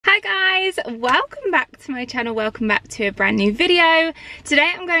guys, welcome back to my channel, welcome back to a brand new video.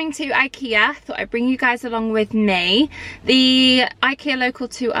 Today I'm going to Ikea. Thought I'd bring you guys along with me. The Ikea local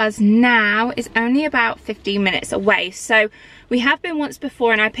to us now is only about 15 minutes away, so we have been once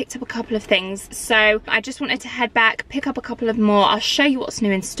before and I picked up a couple of things, so I just wanted to head back, pick up a couple of more. I'll show you what's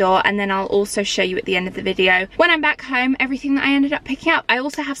new in store and then I'll also show you at the end of the video when I'm back home everything that I ended up picking up. I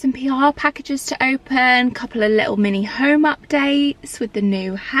also have some PR packages to open, a couple of little mini home updates with the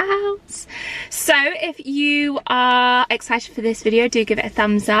new house. So if you are excited for this video, do give it a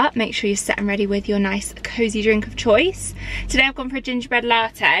thumbs up. Make sure you're set and ready with your nice cozy drink of choice. Today I've gone for a gingerbread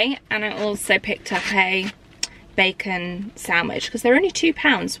latte and I also picked up a bacon sandwich because they're only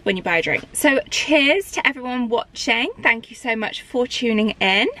 £2 when you buy a drink. So cheers to everyone watching. Thank you so much for tuning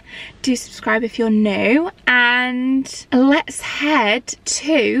in. Do subscribe if you're new and let's head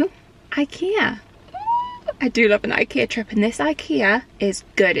to Ikea. I do love an Ikea trip and this Ikea is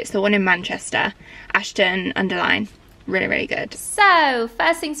good. It's the one in Manchester, Ashton-under-Lyne. Really, really good. So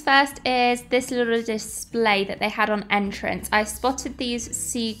first things first is this little display that they had on entrance. I spotted these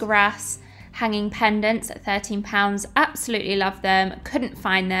seagrass hanging pendants at £13. Absolutely love them, couldn't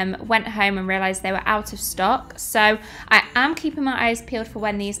find them, went home and realized they were out of stock. So I am keeping my eyes peeled for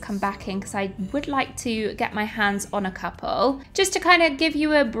when these come back in because I would like to get my hands on a couple. Just to kind of give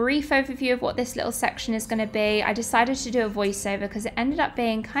you a brief overview of what this little section is going to be, I decided to do a voiceover because it ended up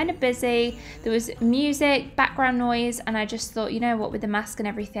being kind of busy. There was music, background noise, and I just thought, you know what, with the mask and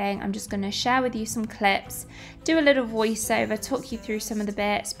everything, I'm just going to share with you some clips, do a little voiceover, talk you through some of the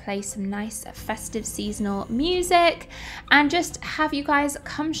bits, play some nice festive seasonal music, and just have you guys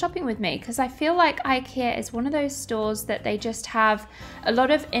come shopping with me because I feel like Ikea is one of those stores that they just have a lot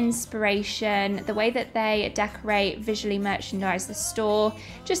of inspiration. The way that they decorate, visually merchandise the store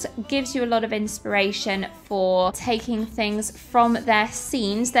just gives you a lot of inspiration for taking things from their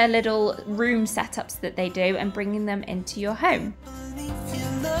scenes, their little room setups that they do, and bringing them into your home.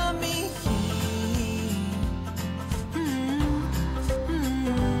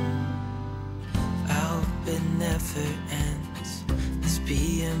 Never ends. Let's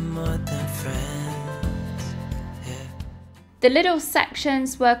be more than friends. Yeah. The little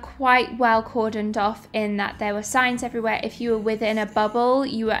sections were quite well cordoned off in that there were signs everywhere. If you were within a bubble,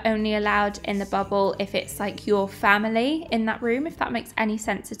 you were only allowed in the bubble if it's like your family in that room, if that makes any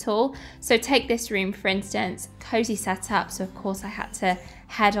sense at all. So take this room for instance, cozy setup. So of course I had to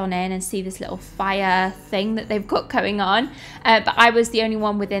head on in and see this little fire thing that they've got going on. But I was the only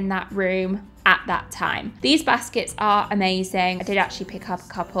one within that room at that time. These baskets are amazing. I did actually pick up a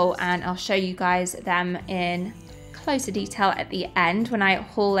couple and I'll show you guys them in closer detail at the end when I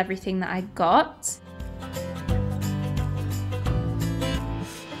haul everything that I got.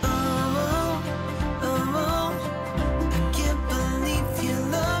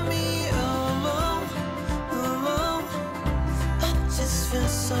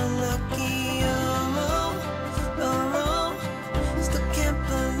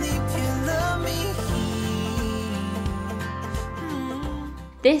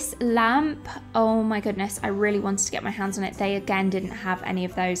 This lamp, oh my goodness, I really wanted to get my hands on it. They again didn't have any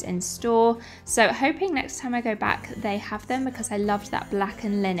of those in store. So hoping next time I go back they have them because I loved that black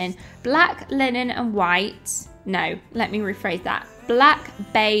and linen. Black, linen and white. No, let me rephrase that. Black,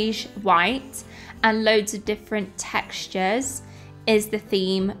 beige, white and loads of different textures is the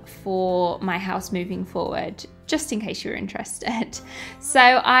theme for my house moving forward, just in case you're interested. So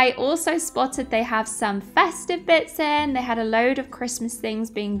I also spotted they have some festive bits in. They had a load of Christmas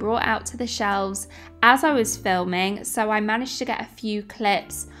things being brought out to the shelves as I was filming, so I managed to get a few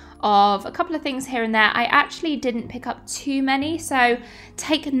clips of a couple of things here and there. I actually didn't pick up too many, so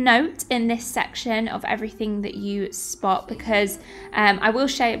take note in this section of everything that you spot because I will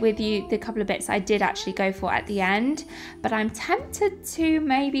share with you the couple of bits I did actually go for at the end, but I'm tempted to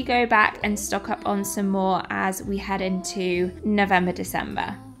maybe go back and stock up on some more as we head into November,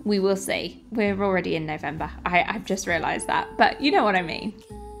 December. We will see. We're already in November. I've just realized that, but you know what I mean.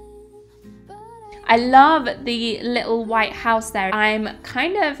 I love the little white house there. I'm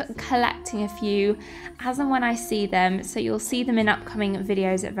kind of collecting a few as and when I see them, so you'll see them in upcoming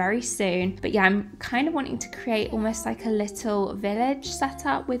videos very soon. But yeah, I'm kind of wanting to create almost like a little village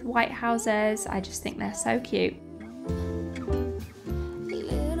setup with white houses. I just think they're so cute.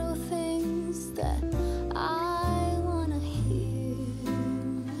 Little things that I wanna hear,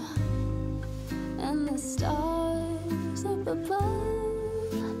 and the stars up above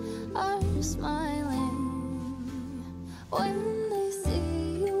are smiling when they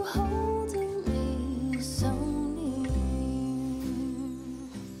see you holding me so near.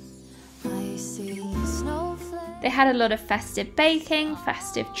 I see snowflakes. They had a lot of festive baking,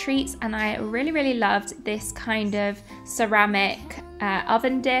 festive treats, and I really loved this kind of ceramic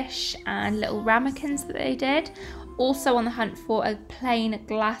oven dish and little ramekins that they did. Also on the hunt for a plain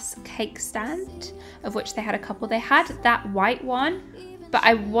glass cake stand, of which they had a couple. They had that white one, but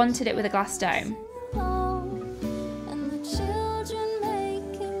I wanted it with a glass dome. And the children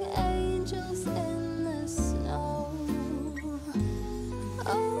making angels in the snow.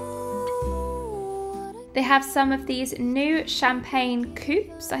 Oh, They have some of these new champagne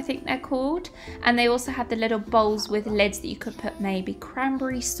coupes, I think they're called, and they also have the little bowls with lids that you could put maybe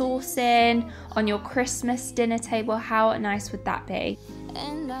cranberry sauce in on your Christmas dinner table. How nice would that be?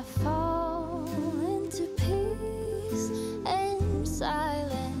 and I fall into peace and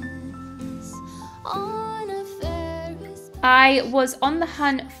silence on a Ferris. I was on the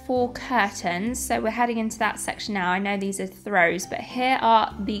hunt for curtains, so we're heading into that section now. I know these are throws, but here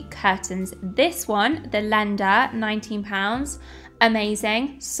are the curtains. This one, the Lender, £19.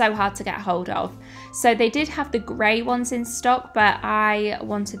 Amazing, so hard to get hold of. So they did have the grey ones in stock, but I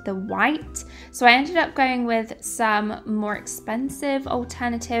wanted the white. So I ended up going with some more expensive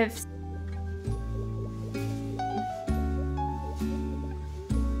alternatives.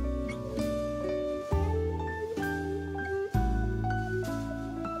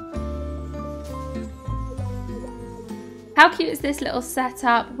 How cute is this little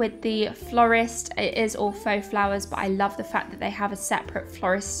setup with the florist? It is all faux flowers, but I love the fact that they have a separate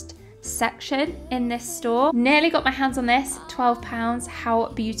florist section in this store. Nearly got my hands on this, £12. How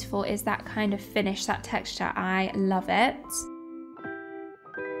beautiful is that kind of finish, that texture? I love it.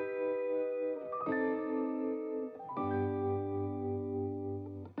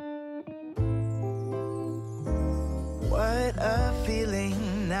 What a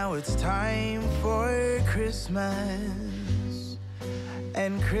feeling, now it's time for Christmas.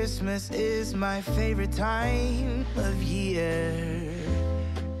 And Christmas is my favorite time of year.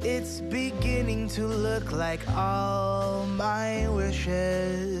 It's beginning to look like all my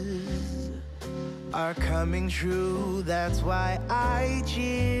wishes are coming true. That's why I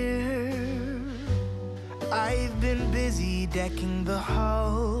cheer. I've been busy decking the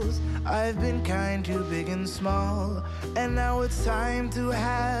halls. I've been kind to big and small. And now it's time to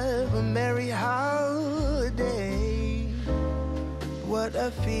have a merry holiday. What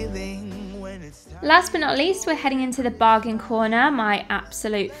a feeling when it's time. Last but not least, we're heading into the bargain corner, my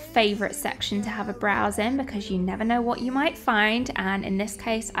absolute favourite section to have a browse in because you never know what you might find, and in this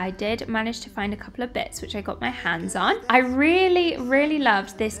case I did manage to find a couple of bits which I got my hands on. I really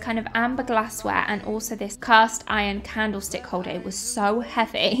loved this kind of amber glassware and also this cast iron candlestick holder. It was so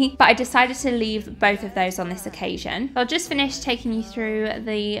heavy, but I decided to leave both of those on this occasion. I'll just finish taking you through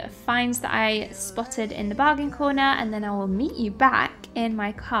the finds that I spotted in the bargain corner, and then I will meet you back in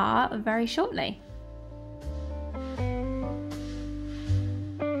my car very shortly.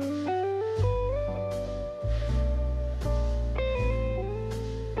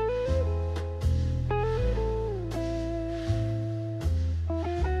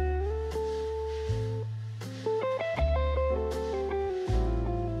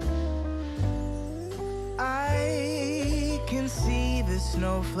 I can see the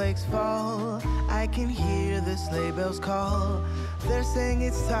snowflakes fall. I can hear the sleigh bells call. They're saying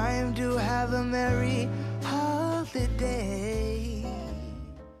it's time to have a merry holiday.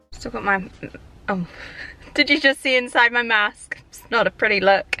 Still got my, oh, did you just see inside my mask? It's not a pretty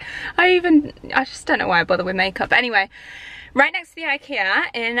look. I just don't know why I bother with makeup. But anyway, right next to the Ikea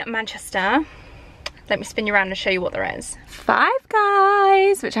in Manchester. Let me spin you around and show you what there is. Five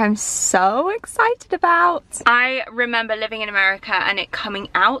Guys, which I'm so excited about. I remember living in America and it coming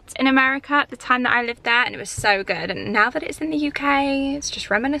out in America at the time that I lived there, and it was so good. And now that it's in the UK, it's just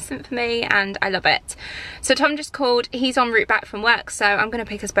reminiscent for me and I love it. So Tom just called, he's en route back from work, so I'm gonna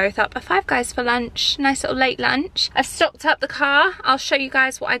pick us both up a Five Guys for lunch. Nice little late lunch. I've stocked up the car. I'll show you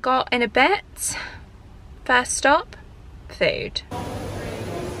guys what I got in a bit. First stop, food.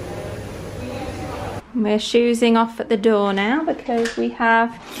 We're shoosing off at the door now because we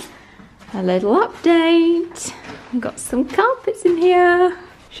have a little update. We've got some carpets in here.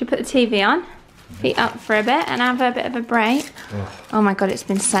 Should put the TV on, feet up for a bit and have a bit of a break. Oh my god, it's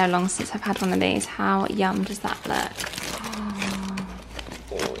been so long since I've had one of these. How yum does that look?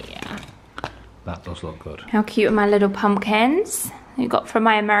 Oh yeah. That does look good. How cute are my little pumpkins? I got from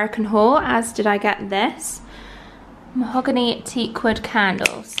my American haul, as did I get this mahogany teakwood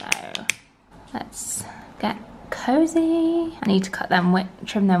candle. So let's get cozy. I need to cut them,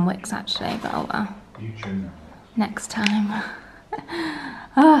 trim them wicks actually, but oh well. You trim them. Next time.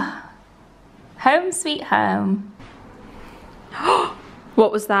 Oh, home sweet home.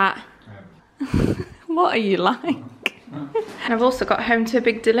 What was that? What are you like? I've also got home to a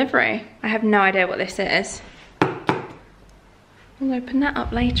big delivery. I have no idea what this is. We'll open that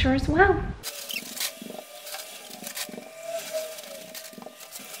up later as well.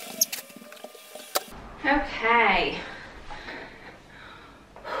 Okay.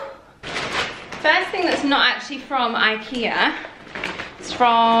 First thing that's not actually from Ikea, it's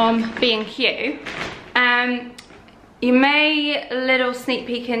from B&Q. You may a little sneak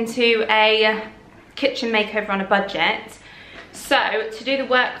peek into a kitchen makeover on a budget. So to do the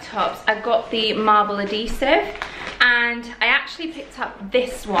worktops, I got the marble adhesive, and I actually picked up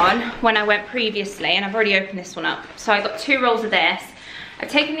this one when I went previously, and I've already opened this one up. So I got 2 rolls of this.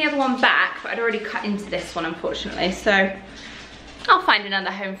 I've taken the other one back, but I'd already cut into this one, unfortunately, so I'll find another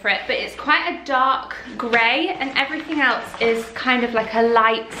home for it. But it's quite a dark grey, and everything else is kind of like a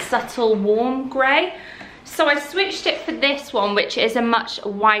light, subtle, warm grey. So I switched it for this one, which is a much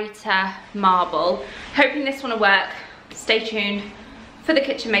whiter marble. Hoping this one will work. Stay tuned for the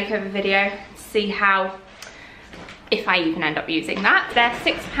kitchen makeover video to see how, if I even end up using that. They're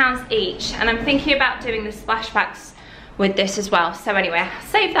 £6 each, and I'm thinking about doing the splashbacks with this as well. So anyway, I'll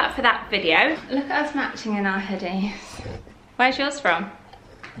save that for that video. Look at us matching in our hoodies. Where's yours from?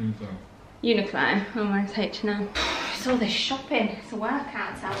 Uniqlo. Oh, mine's H&M. It's all this shopping. It's a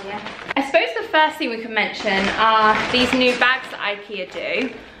workout, I tell you. I suppose the first thing we can mention are these new bags that Ikea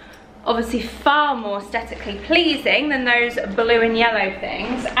do. Obviously far more aesthetically pleasing than those blue and yellow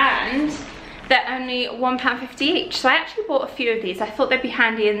things, and they're only £1.50 each. So I actually bought a few of these. I thought they'd be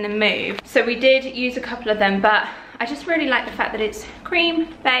handy in the move. So we did use a couple of them, but I just really like the fact that it's cream,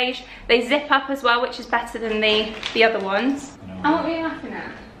 beige. They zip up as well, which is better than the other ones. Oh, what were you laughing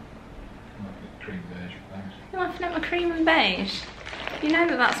at? Cream beige, thanks. You're laughing at my cream and beige. You know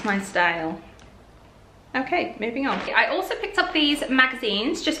that that's my style. Okay, moving on. I also picked up these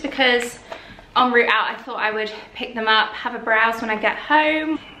magazines just because en route out I thought I would pick them up, have a browse when I get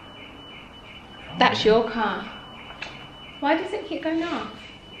home. That's your car. Why does it keep going off?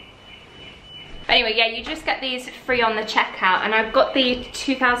 But anyway, yeah, you just get these free on the checkout, and I've got the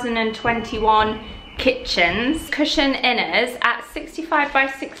 2021 kitchens cushion inners at 65 by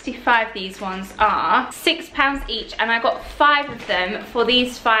 65. These ones are £6 each, and I got 5 of them for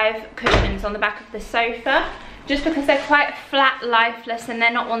these 5 cushions on the back of the sofa, just because they're quite flat, lifeless, and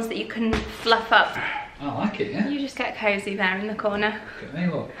they're not ones that you can fluff up. I like it, yeah. You just get cozy there in the corner. Look at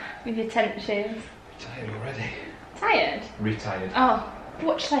me, look. With your tennis shoes. Tired already. Tired? Retired. Oh,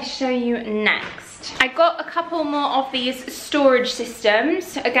 what shall I show you next? I got a couple more of these storage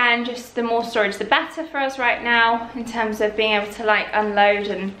systems. Again, just the more storage the better for us right now, in terms of being able to like unload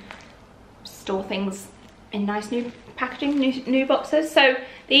and store things in nice new packaging, new boxes. So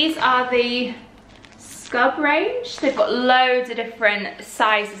these are the Scub range. They've got loads of different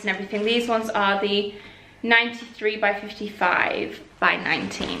sizes and everything. These ones are the 93 by 55 by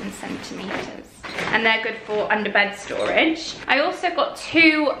 19 centimeters, and they're good for underbed storage. I also got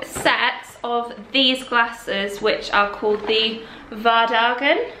 2 sets of these glasses, which are called the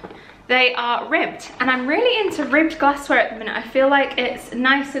Vardagen. They are ribbed, and I'm really into ribbed glassware at the minute. I feel like it's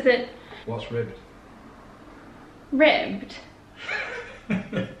nicer than... What's ribbed? Ribbed?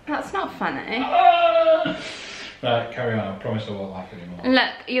 That's not funny. Right, carry on. I promise I won't laugh anymore.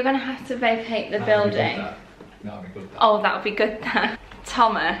 Look, you're gonna have to vacate the building. That'll be good. Oh, that'll be good then.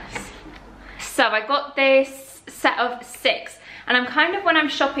 Thomas. So I got this set of 6, and I'm kind of, when I'm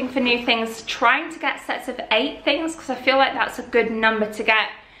shopping for new things, trying to get sets of 8 things, because I feel like that's a good number to get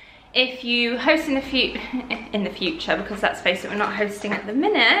if you host in the future, because let's face it, we're not hosting at the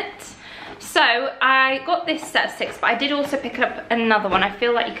minute. So I got this set of 6, but I did also pick up another one. I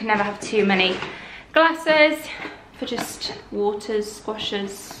feel like you can never have too many glasses for just waters,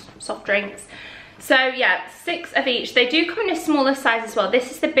 squashes, soft drinks. So yeah, 6 of each. They do come in a smaller size as well. This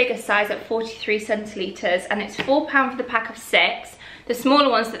is the bigger size at 43 centilitres, and it's £4 for the pack of 6. The smaller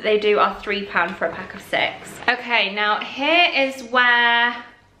ones that they do are £3 for a pack of 6. Okay, now here is where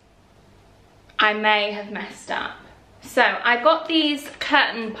I may have messed up. So I got these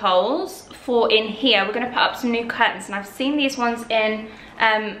curtain poles for in here. We're gonna put up some new curtains, and I've seen these ones in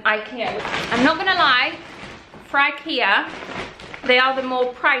Ikea. I'm not gonna lie, for Ikea, they are the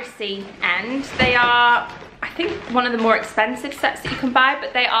more pricey end. They are, I think, one of the more expensive sets that you can buy,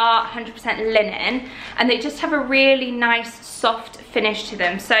 but they are 100% linen, and they just have a really nice soft finish to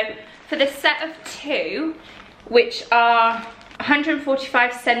them. So for the set of 2, which are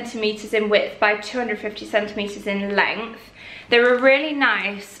 145 centimeters in width by 250 centimeters in length, they're a really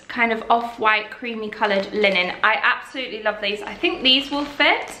nice kind of off-white creamy colored linen. I absolutely love these. I think these will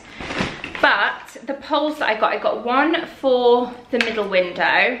fit. But the poles that I got one for the middle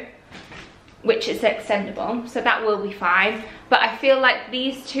window, which is extendable, so that will be fine. But I feel like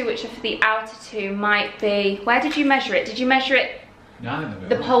these two, which are for the outer two, might be, where did you measure it? Did you measure it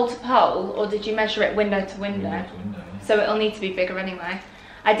the pole to pole, or did you measure it window to window? Window to window, yeah. So it'll need to be bigger anyway.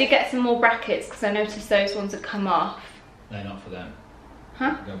 I did get some more brackets because I noticed those ones had come off. They're not for them.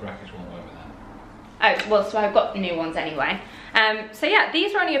 Huh? The brackets won't work with them. Oh, well, so I've got new ones anyway. So yeah,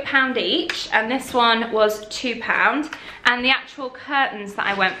 these were only £1 each, and this one was £2. And the actual curtains that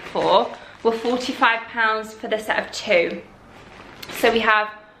I went for were £45 for the set of 2. So we have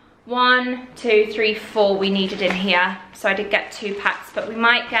 1, 2, 3, 4 we needed in here. So I did get 2 packs, but we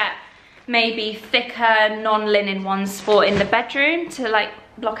might get maybe thicker non-linen ones for in the bedroom to like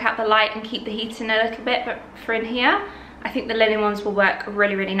block out the light and keep the heat in a little bit. But for in here, I think the linen ones will work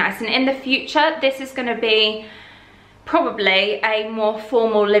really, really nice. And in the future, this is going to be probably a more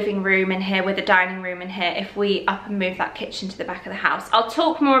formal living room in here with a dining room in here if we up and move that kitchen to the back of the house. I'll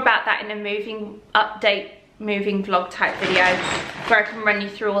talk more about that in a moving vlog type video where I can run you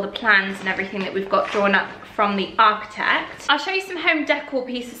through all the plans and everything that we've got drawn up from the architect. I'll show you some home decor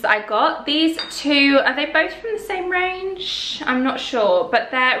pieces that I got. These two, are they both from the same range? I'm not sure,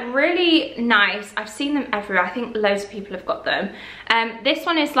 but they're really nice. I've seen them everywhere. I think loads of people have got them. This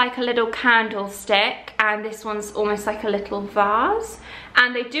one is like a little candlestick, and this one's almost like a little vase.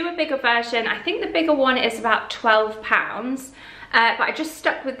 And they do a bigger version. I think the bigger one is about £12. But I just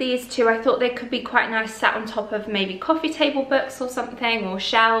stuck with these two. I thought they could be quite nice sat on top of maybe coffee table books or something, or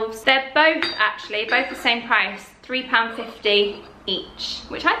shelves. They're both actually, both the same price, £3.50 each,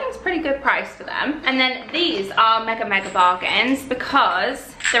 which I think is a pretty good price for them. And then these are mega bargains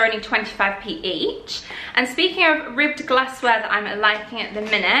because they're only 25p each. And speaking of ribbed glassware that I'm liking at the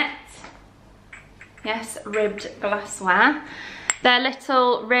minute, yes, ribbed glassware, they're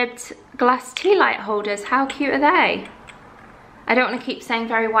little ribbed glass tea light holders. How cute are they? I don't want to keep saying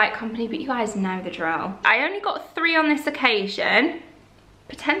very white company, but you guys know the drill. I only got 3 on this occasion.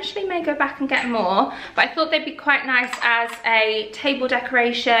 Potentially may go back and get more, but I thought they'd be quite nice as a table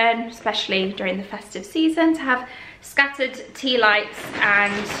decoration, especially during the festive season, to have scattered tea lights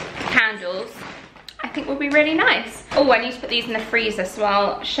and candles. I think will be really nice. Oh, I need to put these in the freezer, so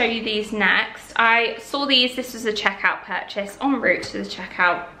I'll show you these next. I saw these, this was a checkout purchase, en route to the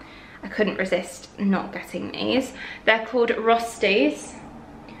checkout. I couldn't resist not getting these. They're called Rosties.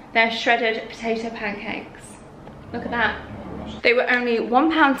 They're shredded potato pancakes. Look at that. They were only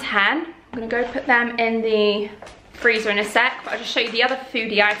 £1.10. I'm gonna go put them in the freezer in a sec, but I'll just show you the other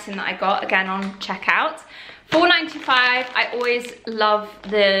foodie item that I got, again on checkout. £4.95. I always love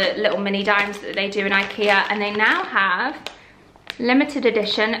the little mini dimes that they do in Ikea, and they now have limited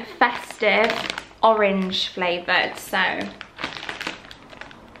edition festive orange flavoured, so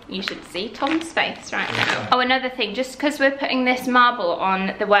you should see Tom's face right now. Oh, another thing, just because we're putting this marble on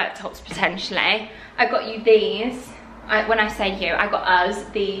the worktops potentially, I got you these. When I say you, I got us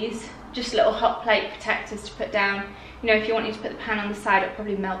these, just little hot plate protectors to put down. You know, if you wanted to put the pan on the side, it'll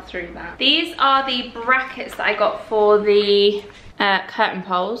probably melt through that. These are the brackets that I got for the curtain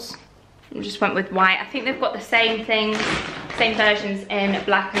poles. I just went with white. I think they've got the same things, same versions in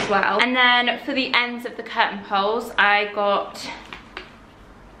black as well. And then for the ends of the curtain poles, I got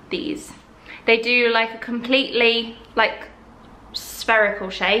these. They do like a completely like spherical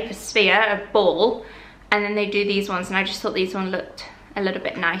shape, a sphere, a ball, and then they do these ones, and I just thought these ones looked a little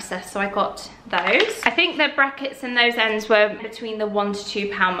bit nicer, so I got those. I think the brackets and those ends were between the £1 to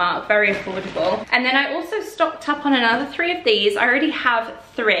 £2 mark, very affordable. And then I also stocked up on another 3 of these. I already have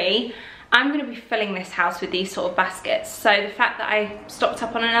 3. I'm going to be filling this house with these sort of baskets, so the fact that I stocked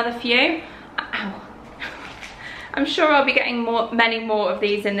up on another few, ow, I'm sure I'll be getting many more of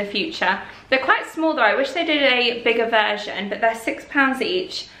these in the future. They're quite small though. I wish they did a bigger version, but they're £6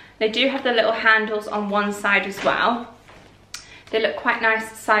 each. They do have the little handles on one side as well. They look quite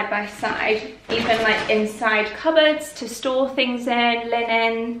nice side by side, even like inside cupboards to store things in,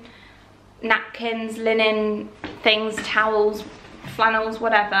 linen, napkins, linen things, towels, flannels,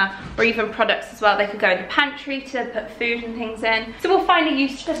 whatever, or even products as well. They could go in the pantry to put food and things in. So we'll find a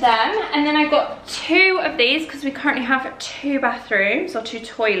use for them. And then I got 2 of these because we currently have 2 bathrooms or 2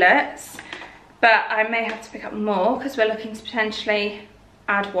 toilets, but I may have to pick up more because we're looking to potentially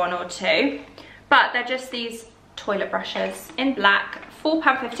add 1 or 2. But they're just these toilet brushes in black,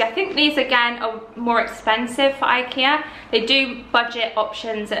 £4.50. I think these again are more expensive for Ikea. They do budget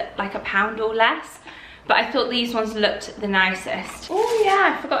options at like £1 or less, but I thought these ones looked the nicest. Oh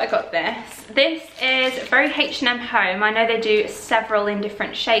yeah, I forgot I got this. This is very H&M Home. I know they do several in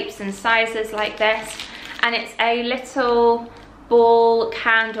different shapes and sizes like this, and it's a little ball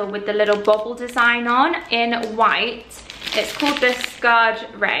candle with the little bobble design on in white. It's called the Scarred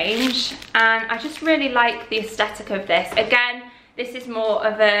range, and I just really like the aesthetic of this. Again, this is more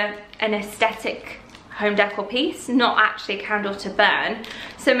of an aesthetic home decor piece, not actually a candle to burn.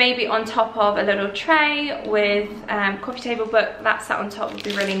 So maybe on top of a little tray with coffee table book that sat on top would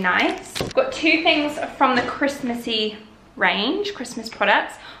be really nice. I've got two things from the Christmassy range, Christmas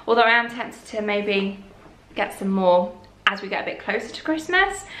products, although I am tempted to maybe get some more as we get a bit closer to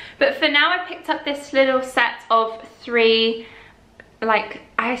Christmas. But for now, I picked up this little set of 3, like,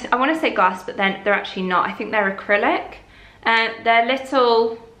 I want to say glass, but then they're actually not. I think they're acrylic. They're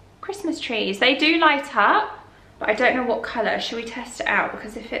little Christmas trees. They do light up, but I don't know what colour. Should we test it out?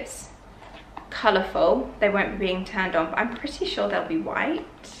 Because if it's colourful, they won't be being turned on, but I'm pretty sure they'll be white.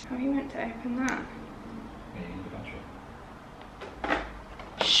 How are you meant to open that?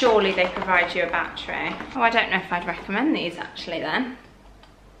 Surely they provide you a battery. Oh, I don't know if I'd recommend these actually then.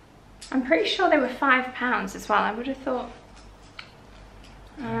 I'm pretty sure they were £5 as well. I would have thought.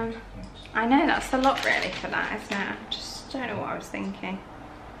 I know, that's a lot really for that, isn't it? I just don't know what I was thinking.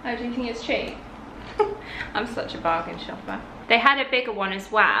 Oh, do you think it's cheap? I'm such a bargain shopper. They had a bigger one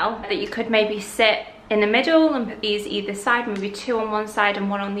as well that you could maybe sit in the middle and put these either side, maybe 2 on one side and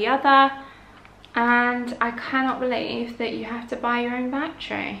 1 on the other. And I cannot believe that you have to buy your own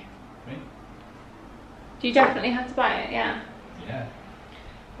battery. Me? Do you definitely have to buy it? Yeah. Yeah.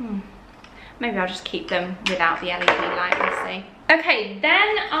 Maybe I'll just keep them without the LED light, we'll see. Okay,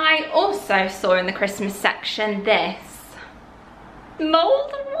 then I also saw in the Christmas section this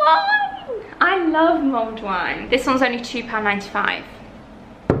mulled wine. I love mulled wine. This one's only £2.95.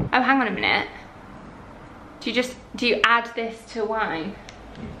 Oh, hang on a minute. Do you add this to wine?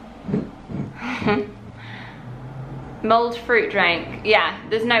 Mulled fruit drink. Yeah,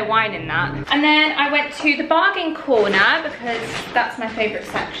 there's no wine in that. And then I went to the bargain corner because that's my favourite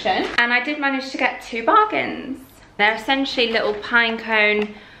section, and I did manage to get 2 bargains. They're essentially little pine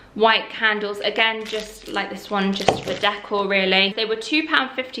cone white candles, again just like this one, just for decor really. They were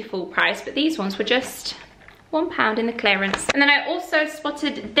 £2.50 full price, but these ones were just £1 in the clearance. And then I also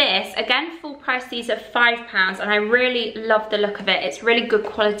spotted this, again full price, these are £5, and I really love the look of it. It's really good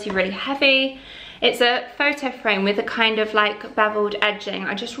quality, really heavy. It's a photo frame with a kind of like beveled edging.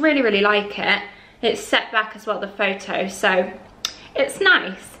 I just really like it. It's set back as well, the photo, so it's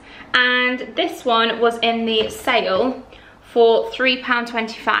nice. And this one was in the sale for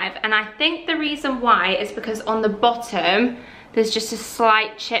 £3.25, and I think the reason why is because on the bottom there's just a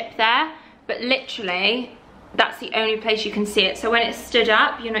slight chip there, but literally that's the only place you can see it. So when it's stood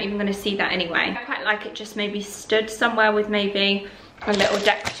up, you're not even going to see that anyway. I quite like it just maybe stood somewhere with maybe a little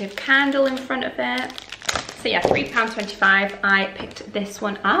decorative candle in front of it. So yeah, £3.25. I picked this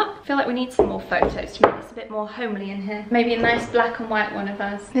one up. I feel like we need some more photos to make this a bit more homely in here. Maybe a nice black and white one of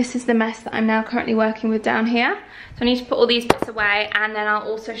us. This is the mess that I'm now currently working with down here. So I need to put all these bits away, and then I'll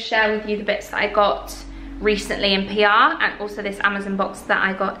also share with you the bits that I got recently in PR, and also this Amazon box that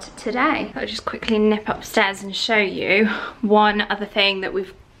I got today. I'll just quickly nip upstairs and show you one other thing that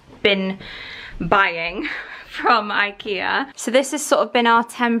we've been buying from Ikea. So this has sort of been our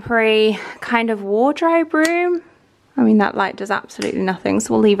temporary kind of wardrobe room. I mean, that light does absolutely nothing,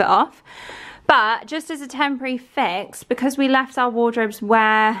 so we'll leave it off. But just as a temporary fix, because we left our wardrobes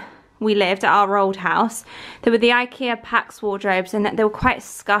where we lived at our old house, there were the Ikea Pax wardrobes, and they were quite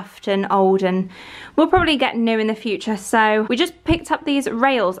scuffed and old, and we'll probably get new in the future. So we just picked up these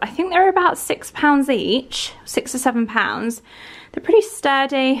rails. I think they're about £6 each, £6 or £7. They're pretty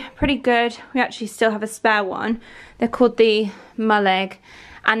sturdy, pretty good. We actually still have a spare one. They're called the Mullig.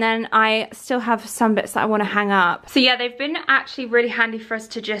 And then I still have some bits that I want to hang up. So yeah, they've been actually really handy for us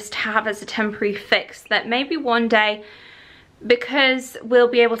to just have as a temporary fix, that maybe one day, because we'll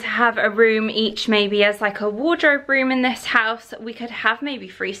be able to have a room each maybe as like a wardrobe room in this house, we could have maybe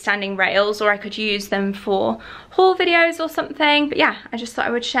freestanding rails, or I could use them for haul videos or something. But yeah, I just thought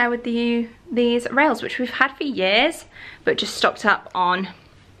I would share with you these rails, which we've had for years, but just stocked up on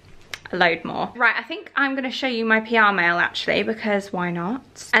a load more. Right, I think I'm going to show you my PR mail actually, because why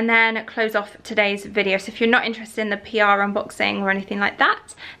not? And then close off today's video. So if you're not interested in the PR unboxing or anything like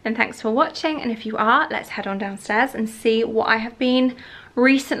that, then thanks for watching. And if you are, let's head on downstairs and see what I have been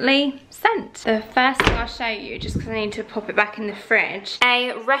recently sent. The first thing I'll show you, just because I need to pop it back in the fridge,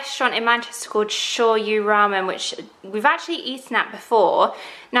 a restaurant in Manchester called Shoyu Ramen, which we've actually eaten at before.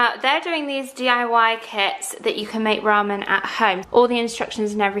 Now they're doing these DIY kits that you can make ramen at home. All the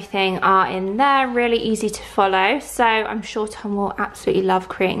instructions and everything are in there, really easy to follow, so I'm sure Tom will absolutely love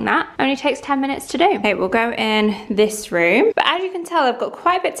creating that. Only takes 10 minutes to do. Okay, we'll go in this room, but as you can tell I've got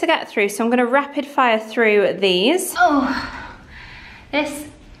quite a bit to get through, so I'm going to rapid fire through these. Oh, this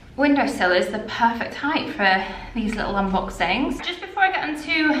windowsill is the perfect height for these little unboxings. Just before I get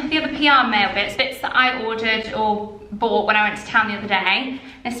into the other PR mail bits that I ordered or bought when I went to town the other day.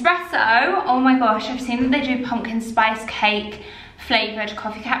 Nespresso, oh my gosh, I've seen that they do pumpkin spice cake flavoured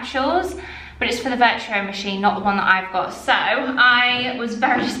coffee capsules, but it's for the Virtuo machine, not the one that I've got. So I was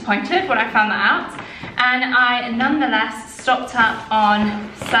very disappointed when I found that out, and I nonetheless stocked up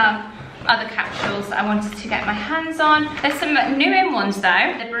on some other capsules that I wanted to get my hands on. There's some new in ones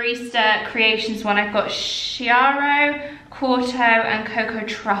though. The Barista Creations one, I've got Chiaro, Quarto and Cocoa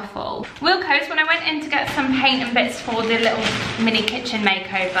Truffle. Wilko's, when I went in to get some paint and bits for the little mini kitchen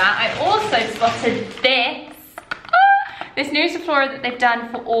makeover, I also spotted this new Sephora that they've done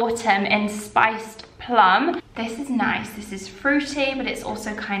for autumn in Spiced Plum. This is nice. This is fruity, but it's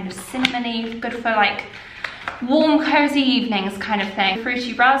also kind of cinnamony, good for like warm cozy evenings kind of thing.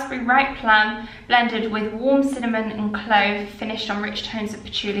 Fruity raspberry ripe plum blended with warm cinnamon and clove, finished on rich tones of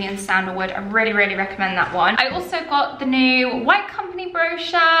patchouli and sandalwood. I really recommend that one. I also got the new White Company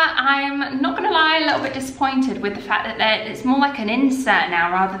brochure. I'm not gonna lie, a little bit disappointed with the fact that it's more like an insert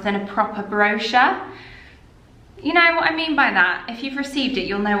now rather than a proper brochure. You know what I mean by that. If you've received it,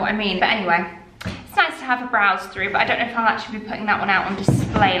 you'll know what I mean. But anyway, it's nice to have a browse through, but I don't know if I'll actually be putting that one out on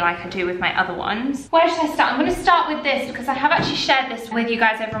display like I do with my other ones. Where should I start? I'm gonna start with this because I have actually shared this with you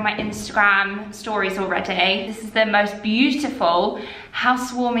guys over on my Instagram stories already. This is the most beautiful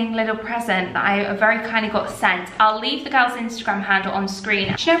housewarming little present that I very kindly got sent. I'll leave the girl's Instagram handle on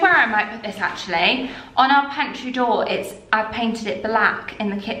screen. Do you know where I might put this actually? On our pantry door, I've painted it black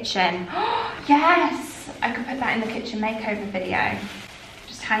in the kitchen. Yes, I could put that in the kitchen makeover video.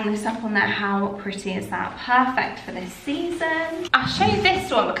 Hang this up on there. How pretty is that? Perfect for this season. I'll show you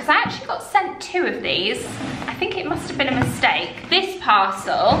this one because I actually got sent 2 of these. I think it must have been a mistake. This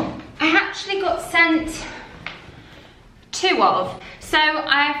parcel, I actually got sent 2 of. So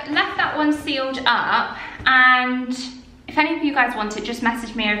I've left that one sealed up, and if any of you guys want it, just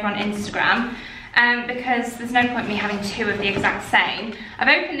message me over on Instagram. Because there's no point me having 2 of the exact same.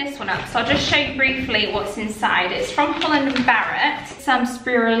 I've opened this one up, so I'll just show you briefly what's inside. It's from Holland & Barrett. Some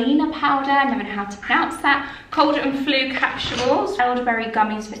spirulina powder, I never know how to pronounce that. Cold and flu capsules, elderberry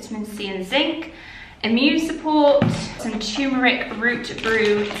gummies, vitamin C and zinc, immune support, some turmeric root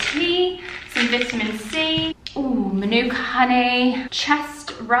brew tea, some vitamin C, Manuka honey,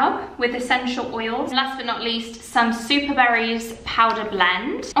 chest rub with essential oils. Last but not least, some super berries powder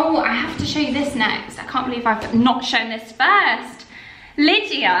blend. Oh, I have to show you this next. I can't believe I've not shown this first.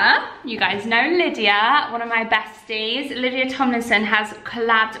 Lydia, you guys know Lydia, one of my besties. Lydia Tomlinson has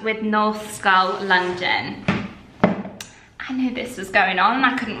collabed with North Skull London. I knew this was going on.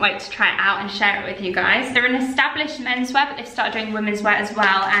 I couldn't wait to try it out and share it with you guys. They're an established menswear, but they've started doing women's wear as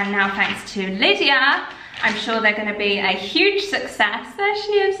well. And now thanks to Lydia, I'm sure they're going to be a huge success. There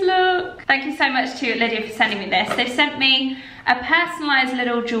she is, look. Thank you so much to Lydia for sending me this. They've sent me a personalised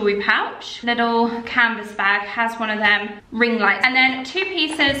little jewellery pouch. Little canvas bag, has one of them ring lights. And then 2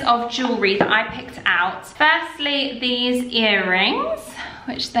 pieces of jewellery that I picked out. Firstly, these earrings,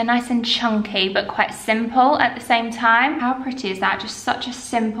 which they're nice and chunky, but quite simple at the same time. How pretty is that? Just such a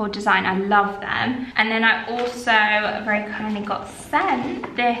simple design, I love them. And then I also very kindly got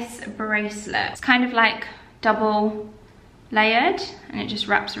sent this bracelet. It's kind of like double layered, and it just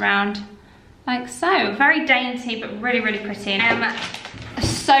wraps around like so. Very dainty, but really pretty. I'm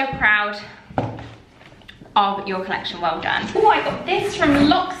so proud of your collection, well done. Oh, I got this from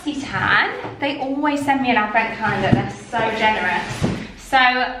L'Occitane. They always send me an advent calendar, they're so generous. So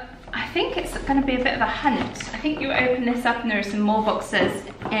I think it's gonna be a bit of a hunt. I think you open this up and there are some more boxes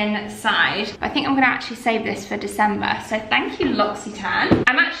inside. I think I'm gonna actually save this for December. So thank you, L'Occitane.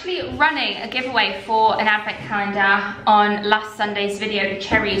 I'm actually running a giveaway for an advent calendar on last Sunday's video, the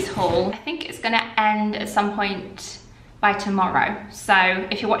Cherries haul. I think it's gonna end at some point by tomorrow. So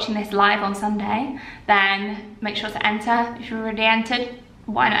if you're watching this live on Sunday, then make sure to enter. If you've already entered,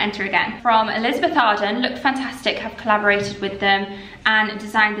 why not enter again? From Elizabeth Arden, looked fantastic, have collaborated with them and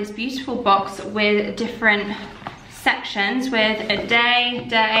designed this beautiful box with different sections with a day,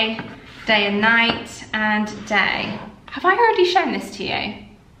 day and night, and day. Have I already shown this to you?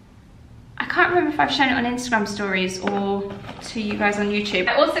 I can't remember if I've shown it on Instagram stories or to you guys on YouTube.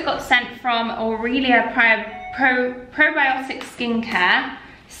 I also got sent from Aurelia Probiotic Skincare.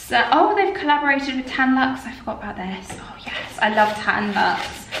 So, oh, they've collaborated with Tan Luxe. I forgot about this. Oh yes, I love Tan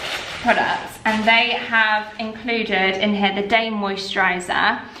Luxe products. And they have included in here the day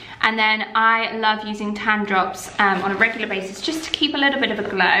moisturizer. And then I love using tan drops on a regular basis just to keep a little bit of a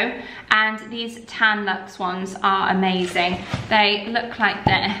glow. And these Tan Luxe ones are amazing. They look like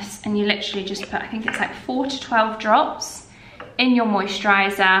this, and you literally just put, I think it's like 4 to 12 drops in your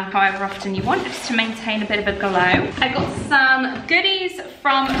moisturizer, however often you want, just to maintain a bit of a glow. I got some goodies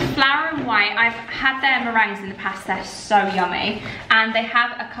from Flower & White. I've had their meringues in the past, they're so yummy. And they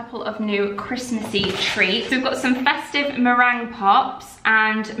have a couple of new Christmassy treats. We've got some festive meringue pops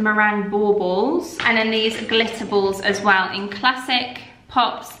and meringue baubles, and then these glitter balls as well in classic,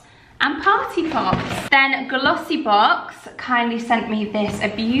 pops, and party pops. Then Glossy Box kindly sent me this,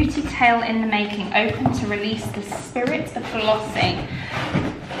 a beauty tale in the making, open to release the spirit of glossy,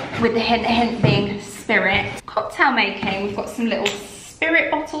 with the hint being spirit. Cocktail making, we've got some little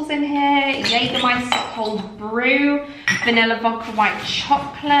spirit bottles in here, Jägermeister cold brew, vanilla vodka white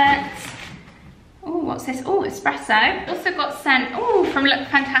chocolate. Oh, what's this? Oh, espresso. Also got sent, oh, from Look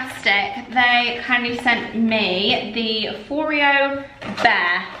Fantastic, they kindly sent me the Foreo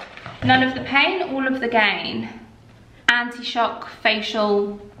Bear. None of the pain, all of the gain. Anti-shock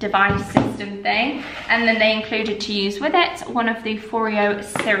facial device system thing. And then they included to use with it one of the Foreo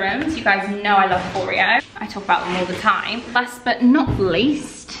serums. You guys know I love Foreo. I talk about them all the time. Last but not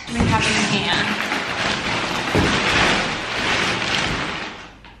least, we have in here.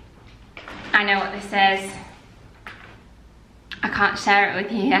 I know what this is. I can't share it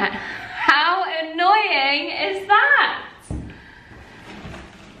with you yet. How annoying is that?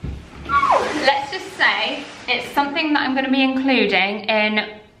 Let's just say it's something that I'm going to be including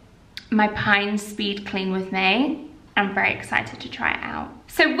in my Pine Speed Clean with me. I'm very excited to try it out.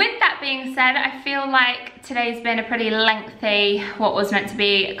 So with that being said, I feel like today's been a pretty lengthy, what was meant to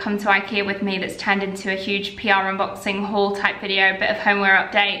be come to Ikea with me, that's turned into a huge PR unboxing haul type video, a bit of homeware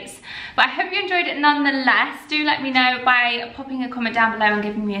updates. But I hope you enjoyed it nonetheless. Do let me know by popping a comment down below and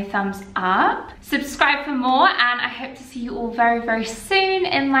giving me a thumbs up. Subscribe for more, and I hope to see you all very, very soon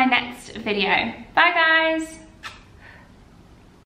in my next video. Bye guys!